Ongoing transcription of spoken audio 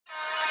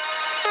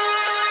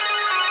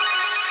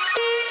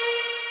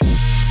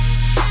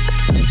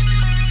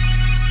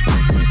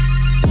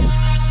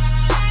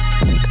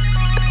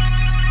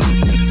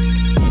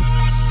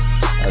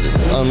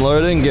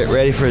unload it and get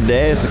ready for a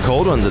day. It's a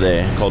cold one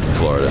today. Cold for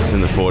Florida. It's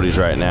in the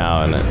 40s right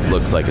now, and it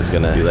looks like it's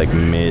gonna be like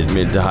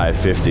mid to high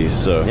 50s.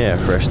 So yeah,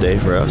 fresh day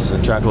for us.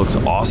 The track looks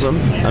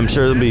awesome. I'm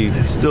sure it'll be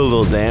still a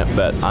little damp,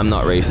 but I'm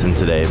not racing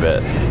today,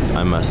 but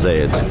I must say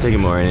it's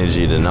taking more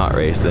energy to not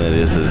race than it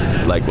is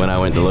to, like when I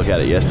went to look at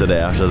it yesterday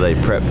after they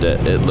prepped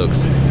it. It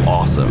looks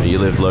awesome. You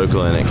live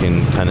local and it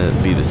can kind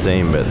of be the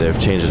same, but they've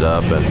changed it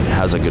up and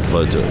has a good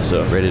flow to it.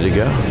 So ready to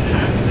go,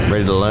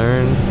 ready to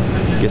learn,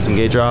 get some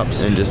gate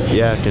drops, and just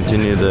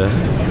continue the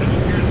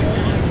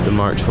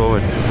march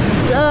forward.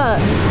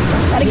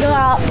 Gotta go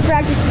out to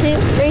practice too,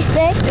 race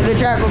day. The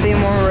track will be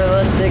more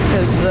realistic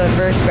because the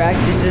first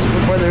practices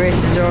before the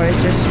races are always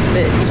just a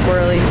bit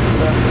squirrely.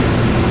 So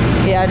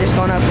yeah, just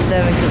going out for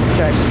 7 because the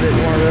track's a bit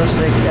more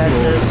realistic, Dad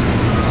says.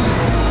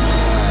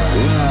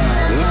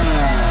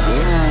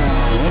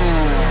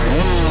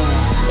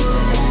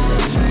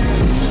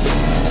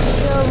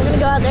 We're gonna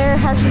go out there,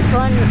 have some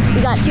fun.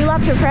 We got 2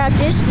 laps of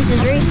practice. This is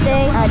race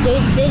day at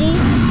Dade City.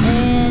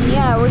 And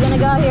yeah, we're gonna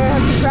go out here,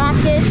 have some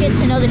practice, get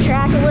to know the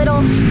track a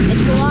little.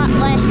 It's a lot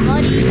less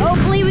muddy.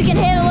 Hopefully we can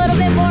hit a little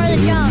bit more of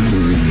the jumps.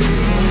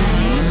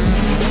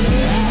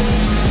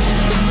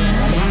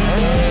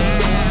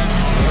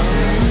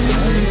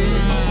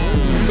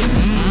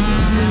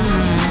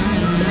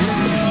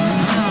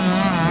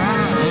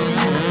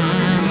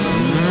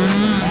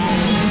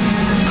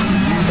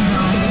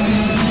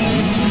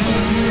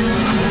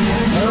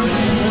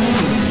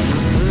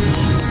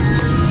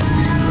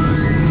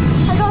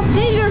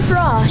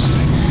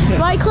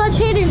 My clutch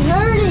hit is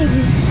hurting.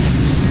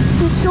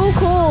 It's so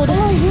cold. Oh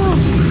my god.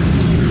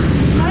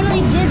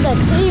 Finally did the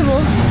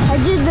table. I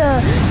did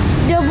the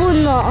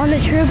double on the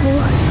triple.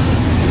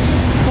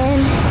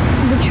 And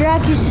the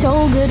track is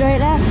so good right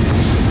now.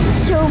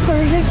 It's so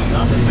perfect.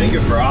 Not the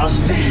finger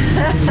frost.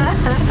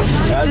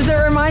 Does it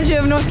remind you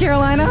of North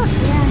Carolina?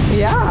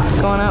 Yeah.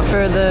 Going out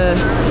for the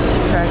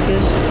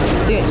practice.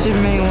 We got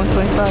Superman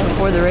 125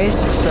 before the race,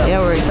 so yeah,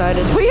 we're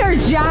excited. We are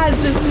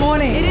jazzed this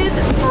morning. It is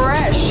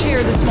fresh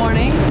here this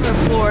morning for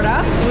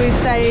Florida. We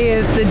say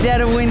is the dead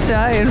of winter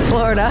in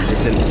Florida.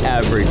 It's an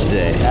average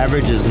day.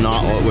 Average is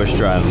not what we're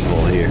striving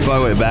for here. By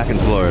the way, back in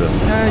Florida.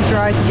 No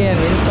dry skin.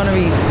 We just want to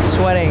be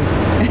sweating.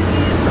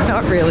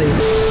 Not really.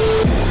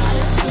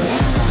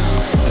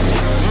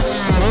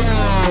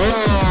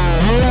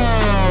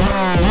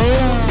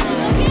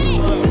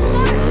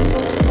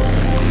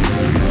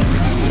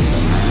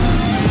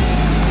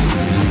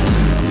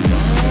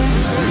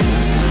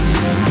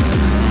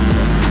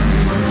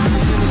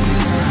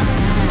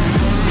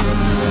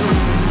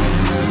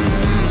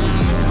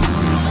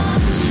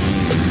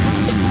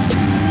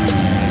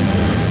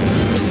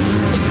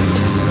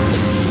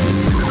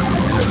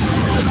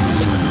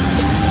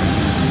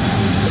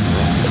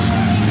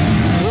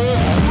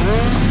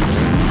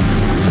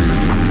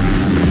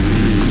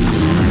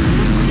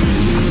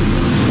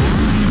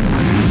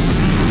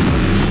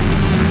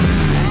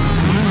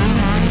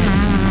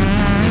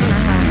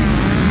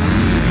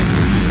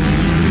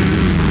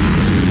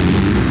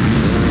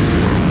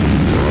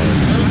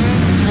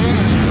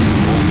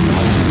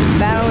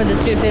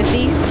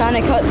 Kind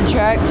of cut the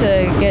track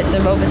to get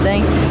some open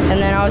thing,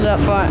 and then I was up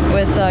front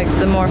with like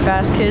the more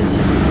fast kids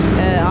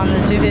on the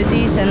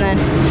 250s, and then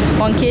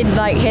one kid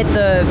like hit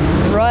the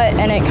rut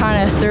and it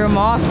kind of threw him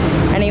off,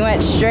 and he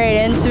went straight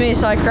into me,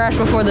 so I crashed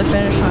before the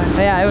finish line.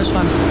 But yeah, it was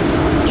fun.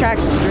 The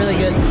track's really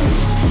good.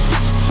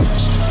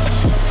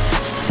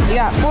 You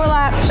got 4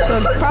 laps, so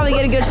probably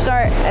get a good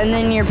start, and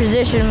then your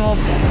position will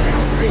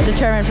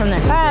determine from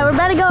there. All right, we're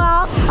about to go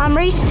out on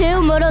race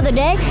 2, moto of the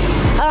day.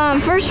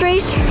 First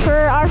race for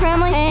our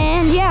family,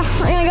 and yeah,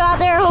 we're gonna go out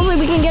there. Hopefully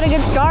we can get a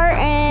good start,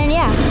 and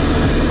yeah.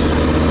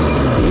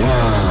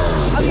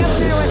 I'll be up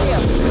there with you.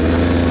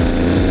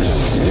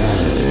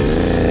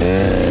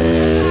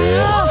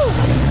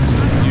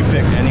 You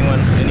pick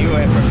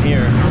anywhere from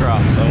here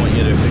across. I want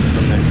you to pick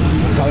from there.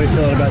 How are you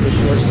feeling about this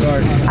short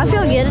start? I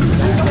feel good.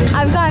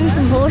 I've gotten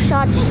some bull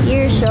shots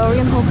here, so we're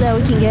gonna hope that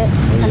we can get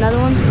another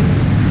one.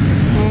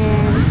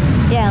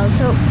 And yeah, let's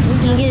hope we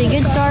can get a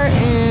good start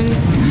and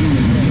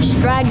just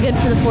ride good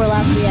for the 4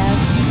 laps we have.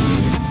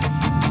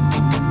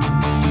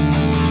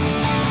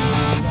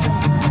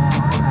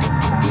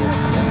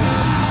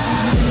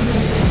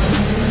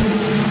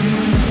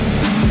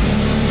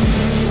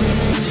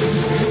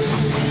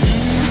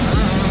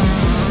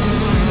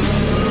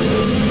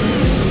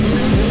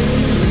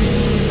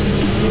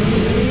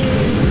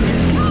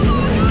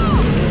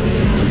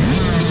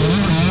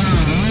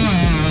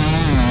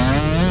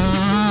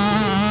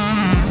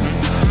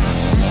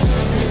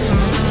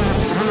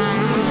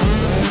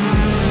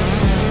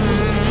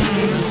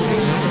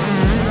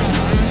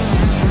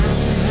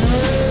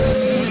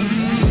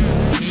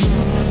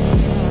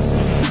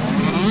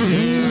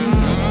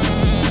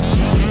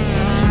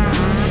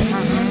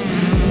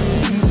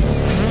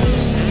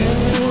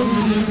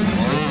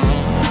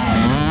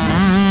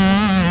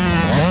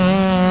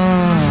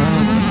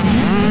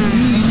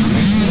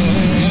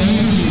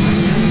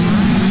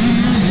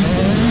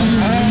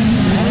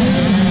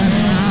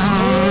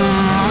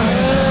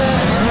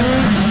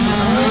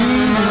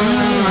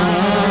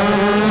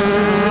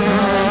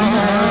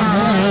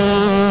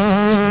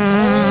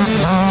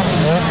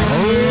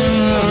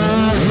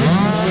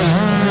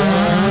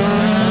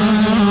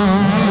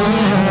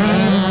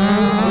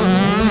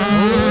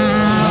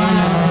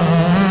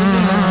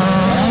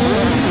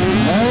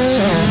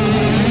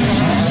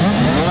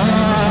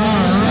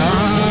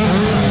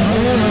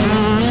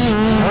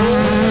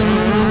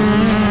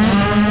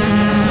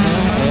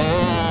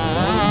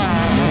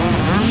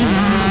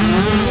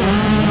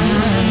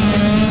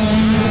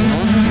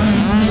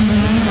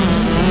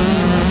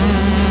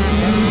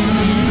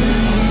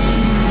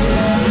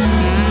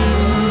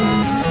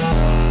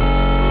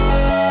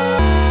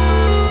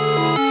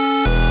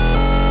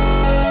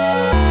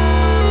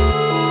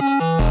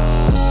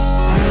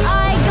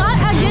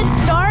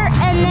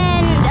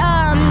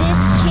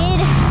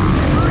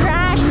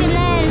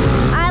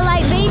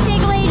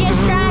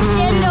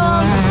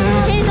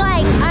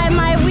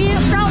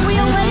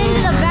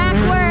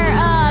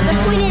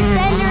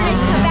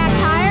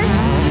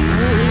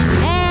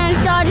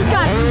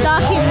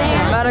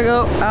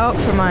 go out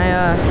for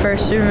my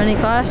first super mini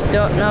class.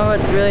 Don't know what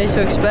really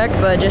to expect,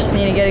 but just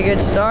need to get a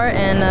good start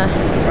and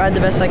ride the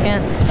best I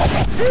can.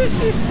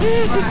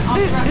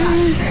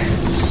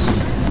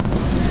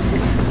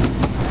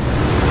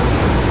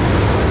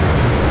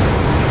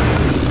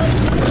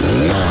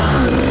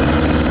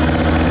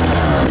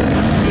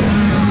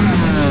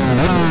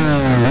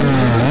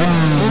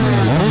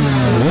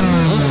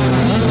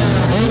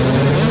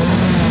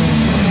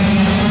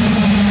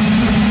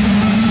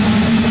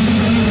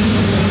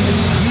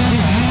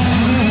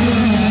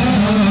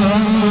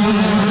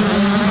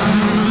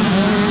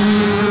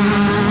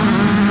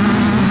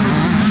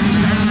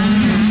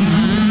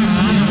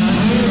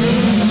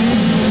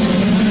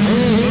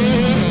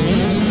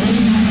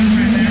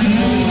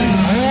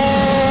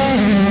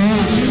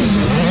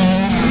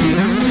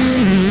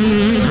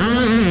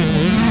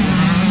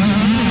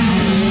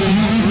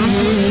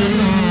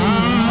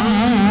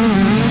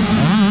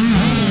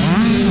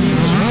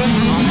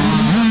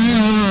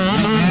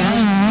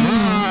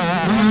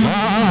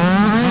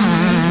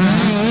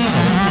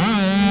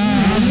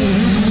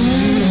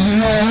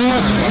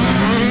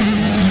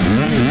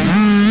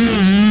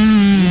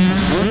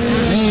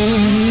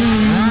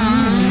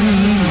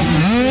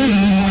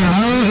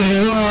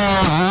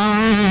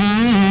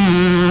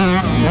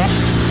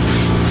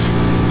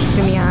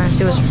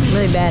 It was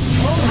really bad.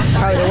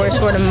 Probably the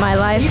worst word of my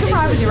life.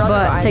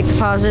 But take the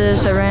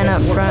positives. I ran up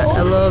front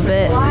a little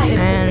bit,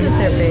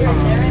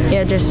 and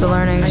yeah, just a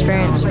learning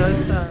experience.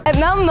 At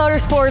Mountain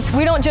Motorsports,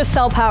 we don't just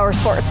sell power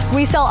sports.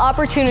 We sell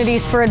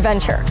opportunities for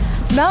adventure.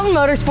 Mountain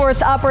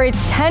Motorsports operates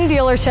 10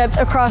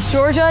 dealerships across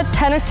Georgia,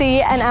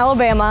 Tennessee, and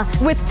Alabama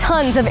with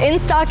tons of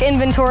in-stock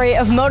inventory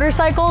of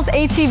motorcycles,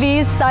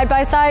 ATVs,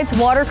 side-by-sides,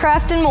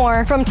 watercraft, and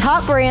more from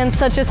top brands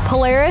such as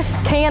Polaris,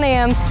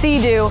 Can-Am,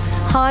 Sea-Doo,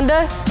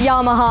 Honda,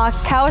 Yamaha,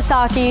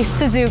 Kawasaki,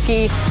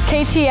 Suzuki,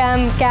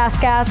 KTM,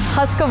 GasGas,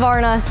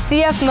 Husqvarna,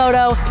 CF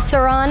Moto,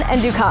 Saran, and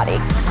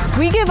Ducati.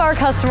 We give our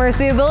customers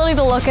the ability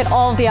to look at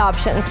all of the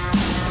options.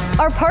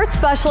 Our parts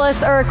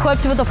specialists are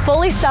equipped with a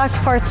fully stocked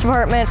parts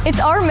department.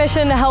 It's our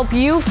mission to help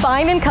you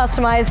find and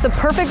customize the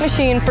perfect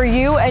machine for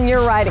you and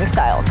your riding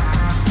style.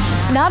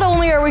 Not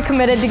only are we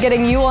committed to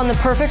getting you on the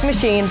perfect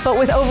machine, but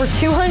with over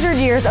 200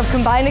 years of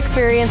combined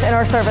experience in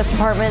our service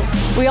departments,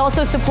 we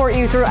also support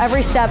you through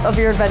every step of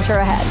your adventure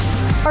ahead.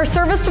 Our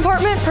service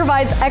department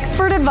provides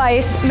expert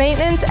advice,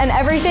 maintenance, and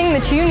everything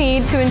that you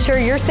need to ensure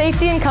your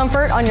safety and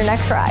comfort on your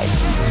next ride.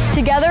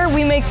 Together,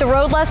 we make the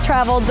road less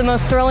traveled the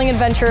most thrilling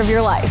adventure of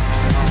your life.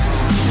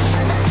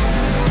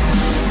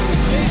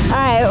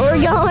 Alright, we're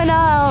going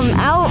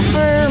out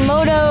for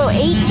Moto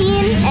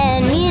 18,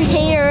 and me and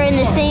Tate are in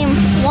the same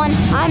one.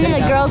 I'm in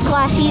the girls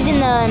class, he's in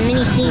the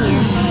mini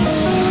senior.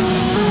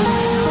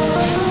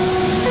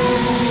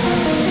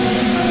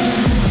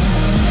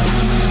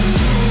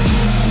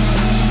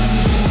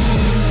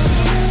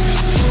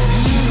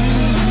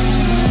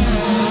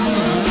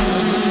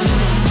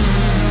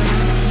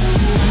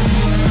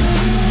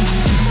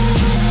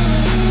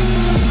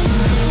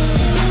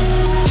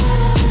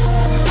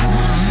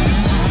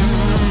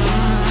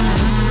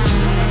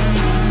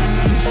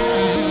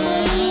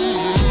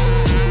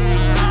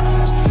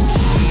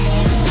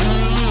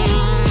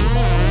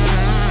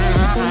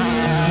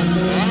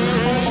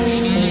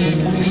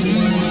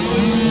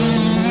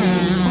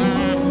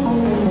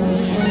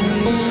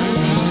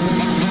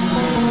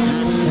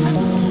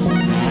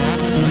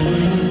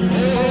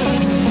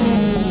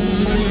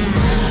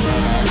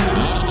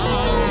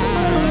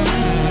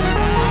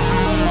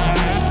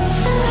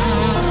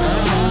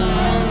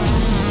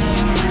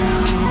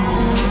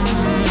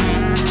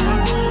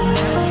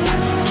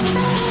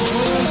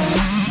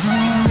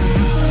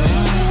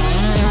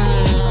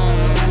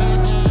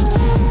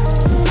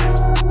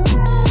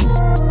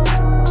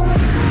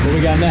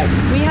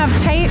 Next. We have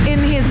Tate in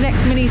his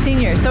next mini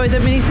senior. So is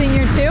it mini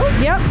senior too?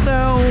 Yep.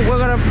 So we're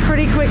got a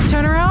pretty quick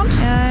turnaround,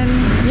 and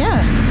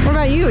yeah. What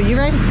about you? You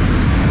guys? I'm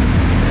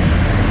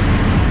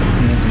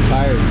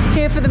tired.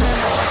 Here for the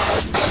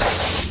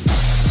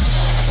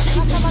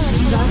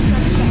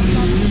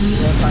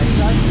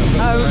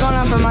We're going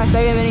out for my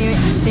second mini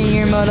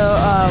senior moto.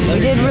 We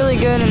did really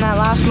good in that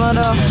last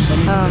moto.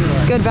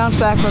 Good bounce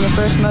back from the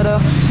first moto.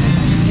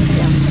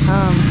 Yeah.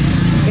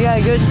 We got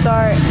a good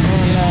start,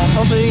 and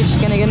hopefully we're just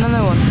gonna get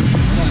another one.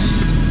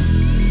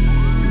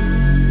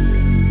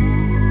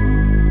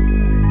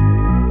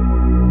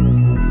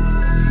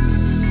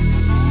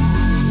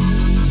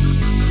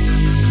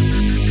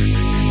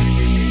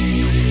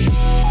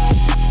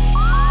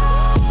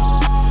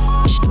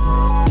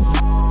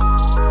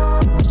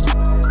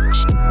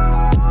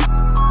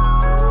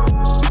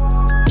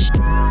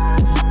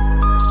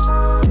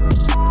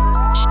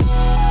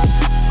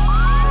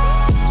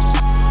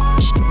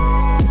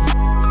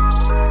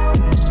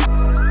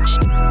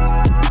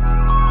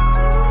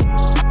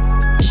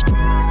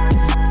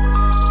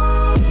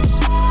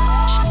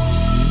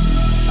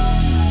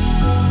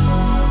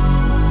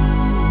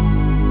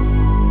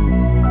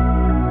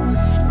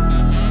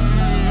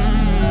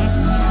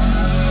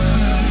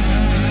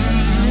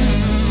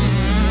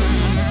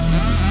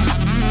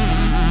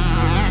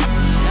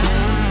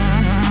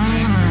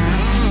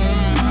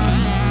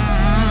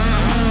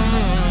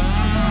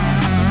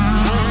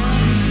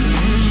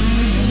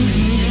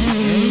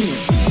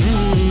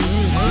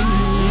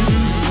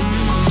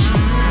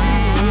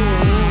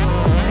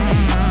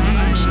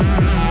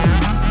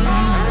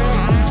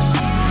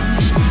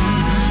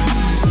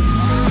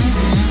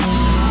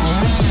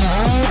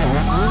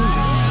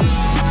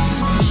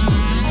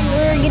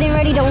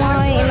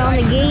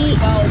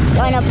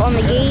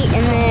 the gate,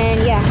 and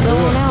then yeah, go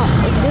on out.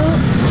 Let's do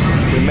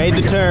it. We made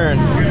the turn.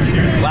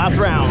 Last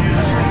round.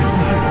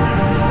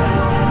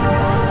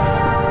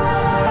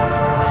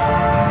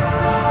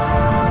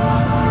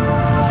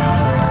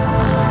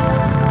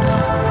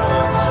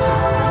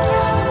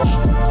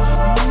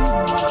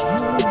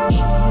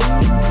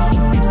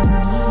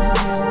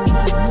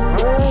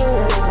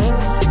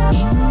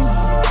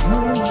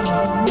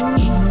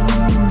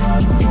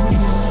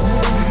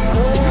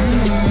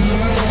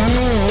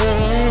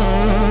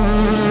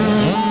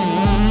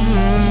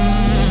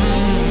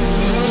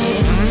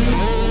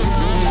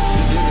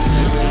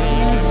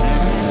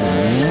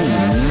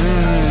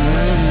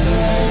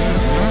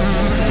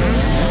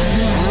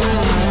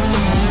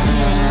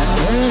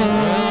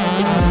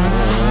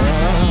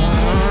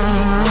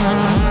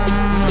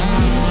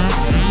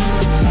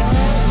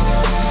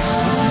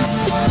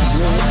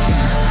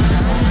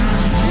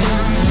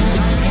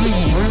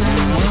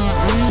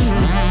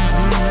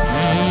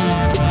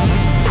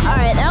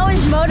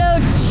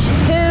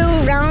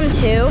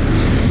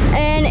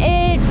 And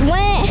it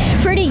went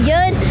pretty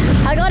good.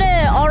 I got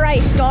an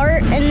alright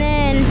start, and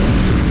then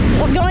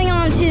going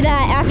on to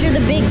that, after the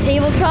big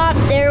tabletop,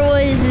 there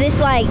was this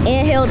like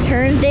anthill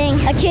turn thing.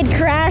 A kid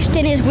crashed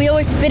and his wheel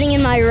was spinning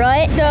in my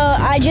rut, so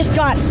I just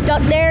got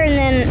stuck there, and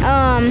then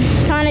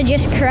kind of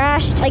just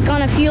crashed. Like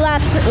on a few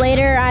laps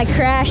later, I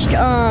crashed.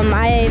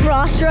 I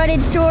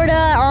cross-rutted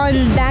sorta on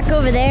back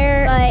over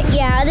there, but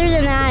yeah, other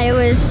than that, it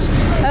was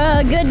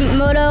a good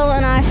moto,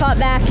 and I fought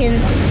back and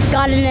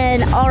got in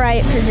an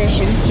alright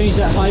position. Change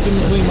that pipe in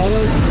between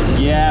motos?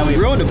 Yeah, we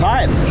ruined a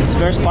pipe. It's the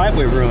first pipe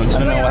we ruined. I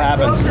don't know what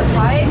happened. Broke the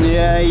pipe?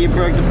 Yeah, you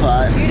broke the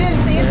pipe. You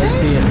didn't see it? I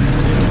see it.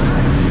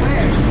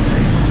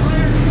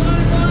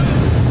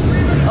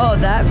 Oh,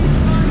 that.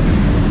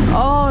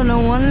 Oh, no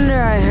wonder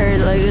I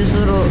heard like this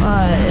little.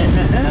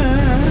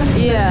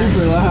 Yeah.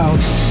 Super loud.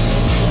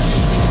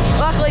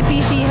 Luckily,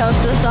 PC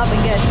hooks us up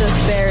and gets us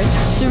spares.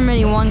 Super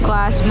Mini 1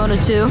 class, Moto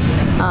 2.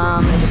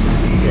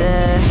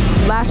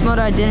 The last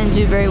moto I didn't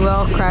do very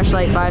well, crashed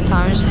like 5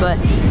 times, but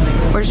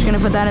we're just gonna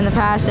put that in the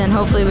past, and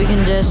hopefully we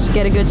can just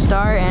get a good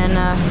start and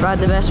ride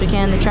the best we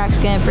can. The track's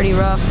getting pretty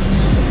rough,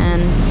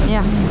 and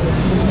yeah,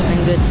 it's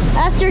been good.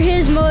 After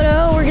his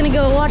moto, we're gonna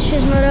go watch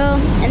his moto,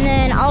 and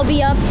then I'll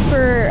be up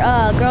for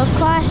girls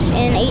class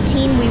in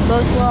 18. We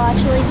both will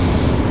actually.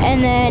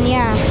 And then,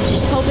 yeah,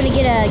 just hoping to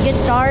get a good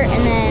start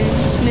and then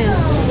smooth.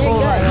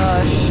 Oh my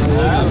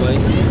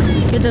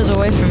gosh. Get those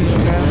away from me,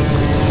 bro.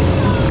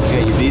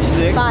 Okay, your beef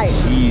sticks? Fire.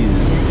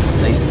 Jesus.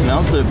 They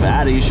smell so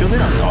bad. Are you sure they're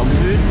not dog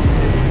food?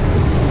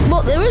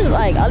 Well, there was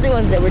like other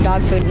ones that were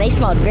dog food, and they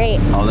smelled great.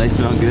 Oh, they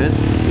smell good?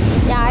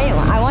 Yeah,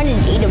 I wanted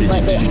to eat them,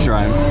 but Did you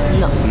try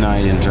them? No. No,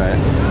 you didn't try it.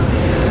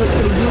 Look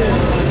pretty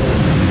good.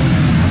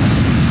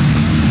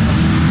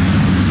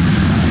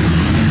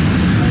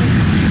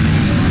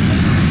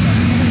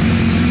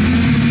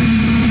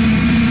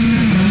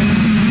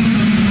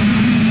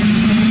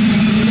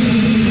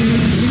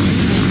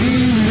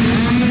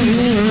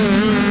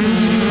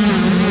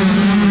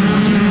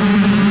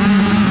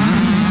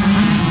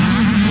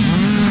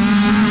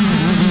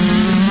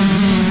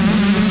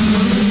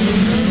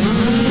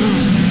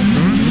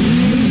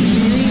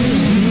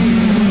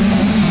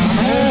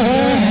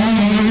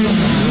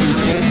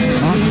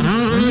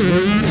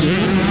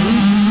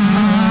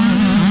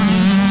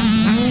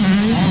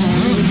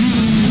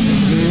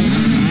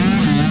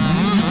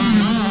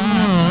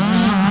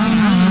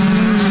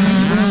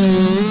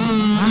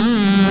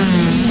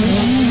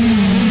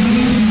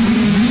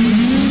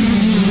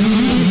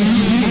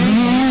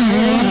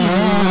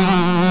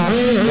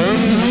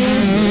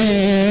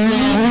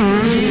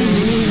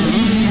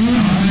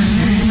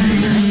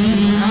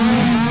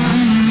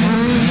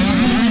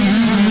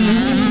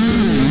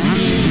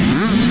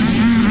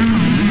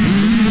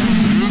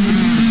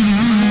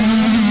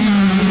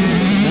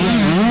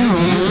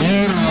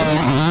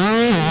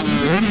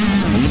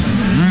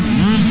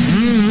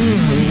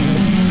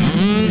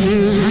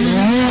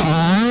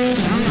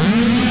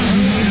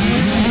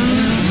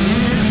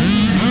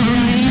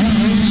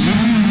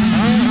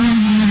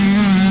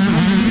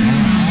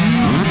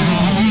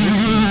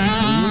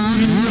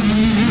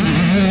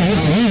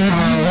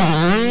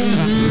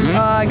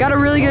 Got a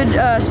really good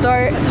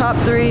start, top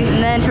 3,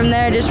 and then from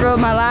there just rode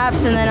my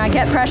laps, and then I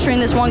kept pressuring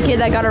this one kid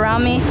that got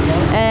around me,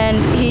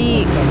 and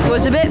he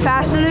was a bit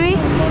faster than me,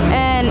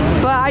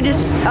 but I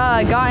just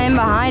got in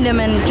behind him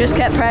and just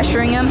kept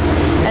pressuring him,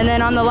 and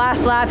then on the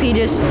last lap he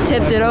just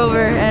tipped it over,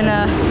 and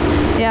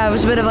yeah, it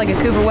was a bit of like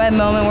a Cooper Webb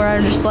moment where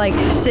I'm just like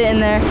sitting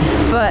there,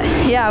 but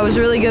yeah, it was a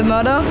really good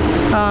moto.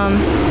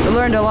 I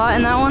learned a lot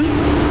in that one.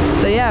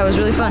 But yeah, it was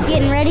really fun.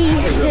 Getting ready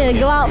to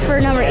go out for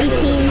number 18.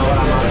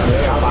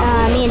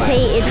 Me and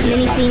Tate, it's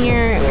mini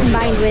senior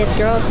combined with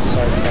girls,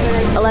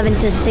 11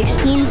 to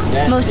 16.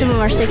 Most of them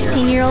are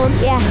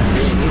 16-year-olds. Yeah,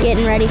 just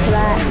getting ready for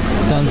that.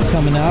 Sun's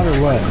coming out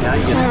or what?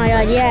 Oh my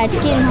God, yeah, it's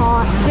getting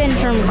hot. It's been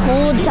from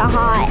cold to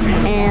hot,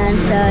 and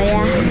so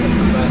yeah,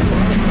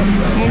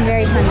 and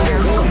very sunny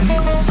now.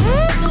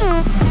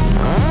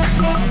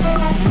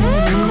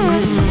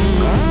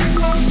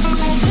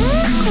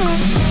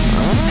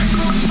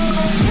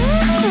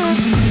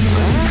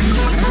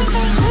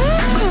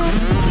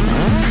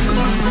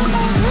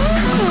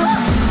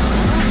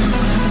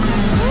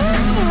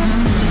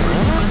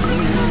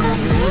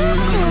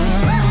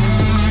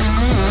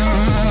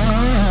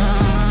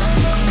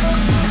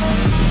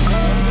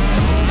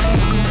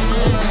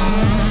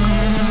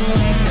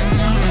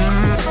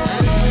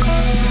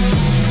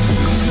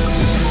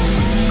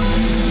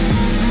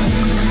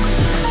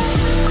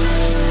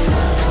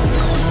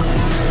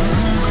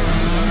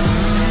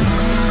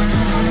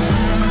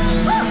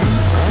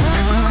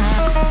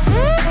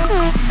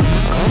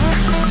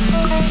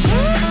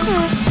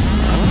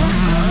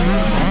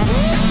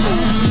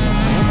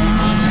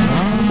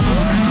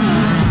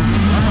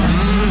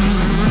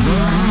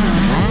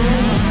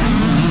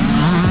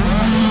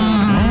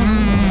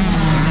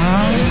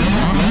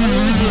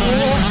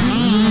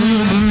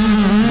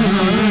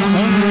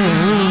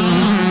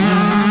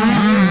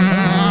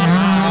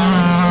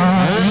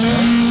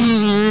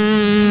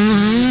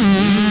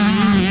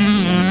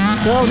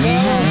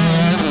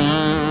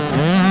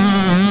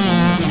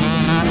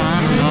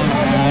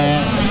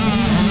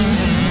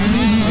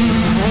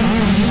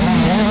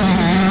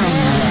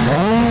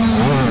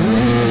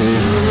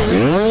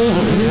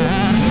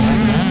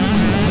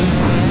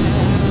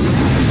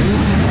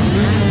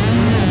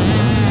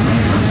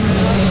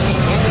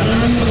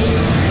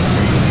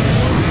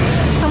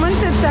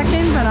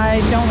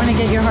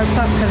 parts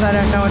up? Because I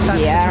don't know if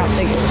that's Yeah, I don't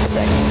think it was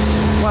second.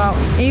 Well,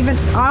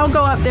 I'll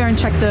go up there and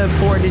check the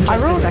board in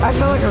just a second. I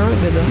feel like I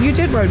rode better. You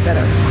did rode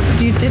better.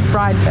 You did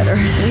ride better.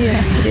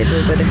 Yeah, I did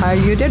rode better.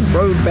 You did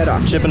rode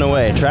better. Chipping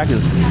away. Track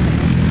is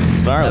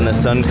starting. And the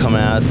sun's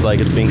coming out. It's like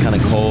it's being kind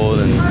of cold,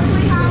 and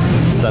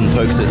the sun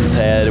pokes its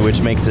head,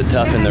 which makes it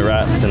tough in the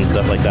ruts and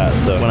stuff like that.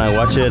 So when I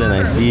watch it and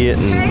I see it,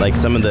 and like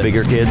some of the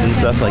bigger kids and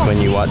stuff, like when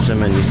you watch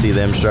them and you see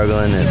them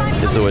struggling,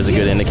 it's always a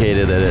good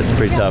indicator that it's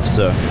pretty tough.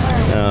 So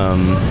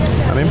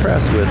I'm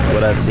impressed with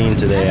what I've seen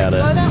today out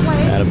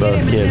of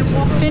both kids.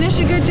 Finish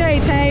a good day,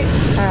 Tate.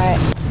 All right.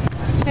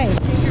 Hey,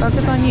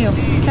 focus on you,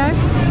 okay?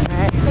 All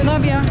right.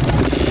 Love ya.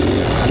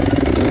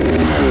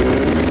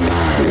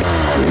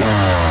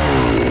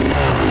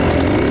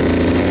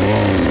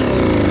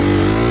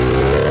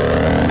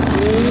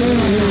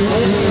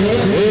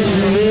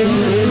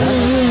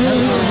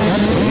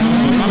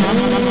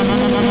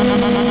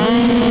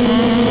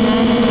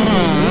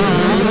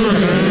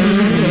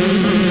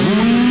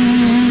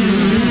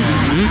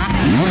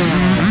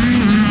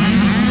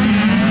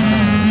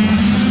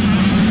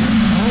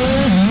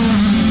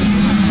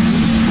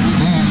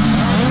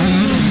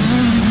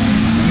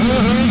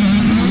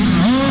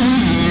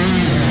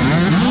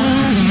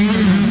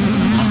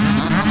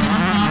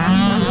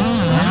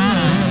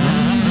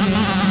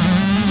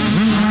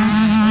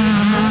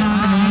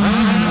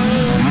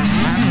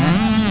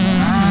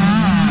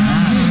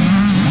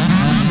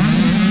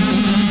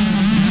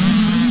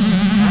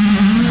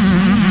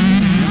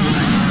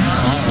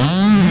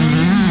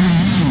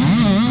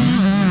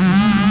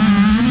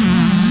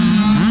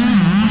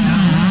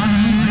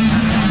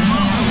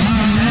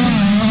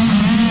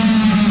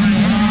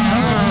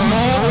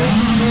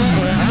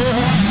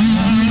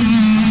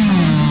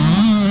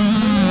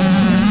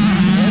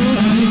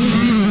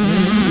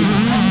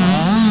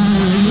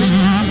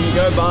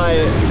 By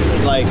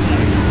like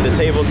the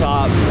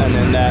tabletop and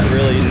then that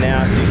really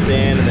nasty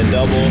sand and the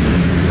double,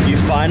 you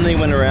finally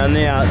went around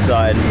the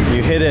outside,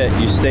 you hit it,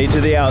 you stayed to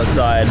the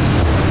outside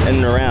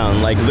and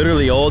around. Like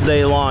literally all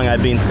day long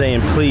I've been saying,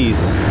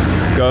 please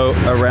go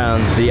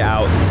around the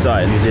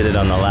outside. You did it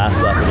on the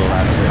last lap of the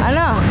last race. I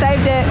know.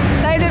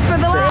 Saved it for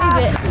the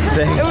last.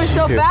 It was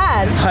so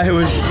fast.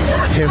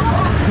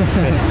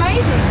 It's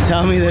amazing.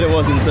 Tell me that it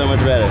wasn't so much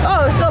better.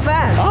 Oh, it was so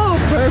fast. Oh,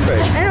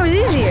 perfect. And it was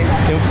easier.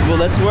 Well,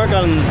 let's work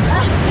on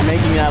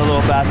making that a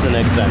little faster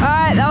next time. All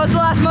right, that was the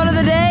last moto of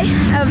the day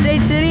of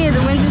Dade City at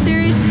the Winter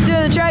Series.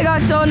 Dude, the track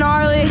got so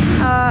gnarly.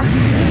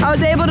 I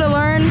was able to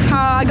learn.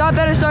 I got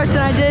better starts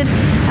than I did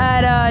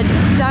at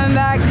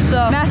Diamondback,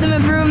 so massive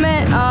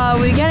improvement.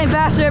 We're getting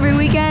faster every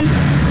weekend,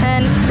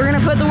 and we're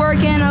gonna put the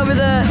work in over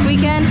the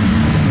weekend.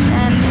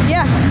 And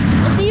yeah,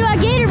 We'll see you at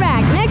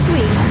Gatorback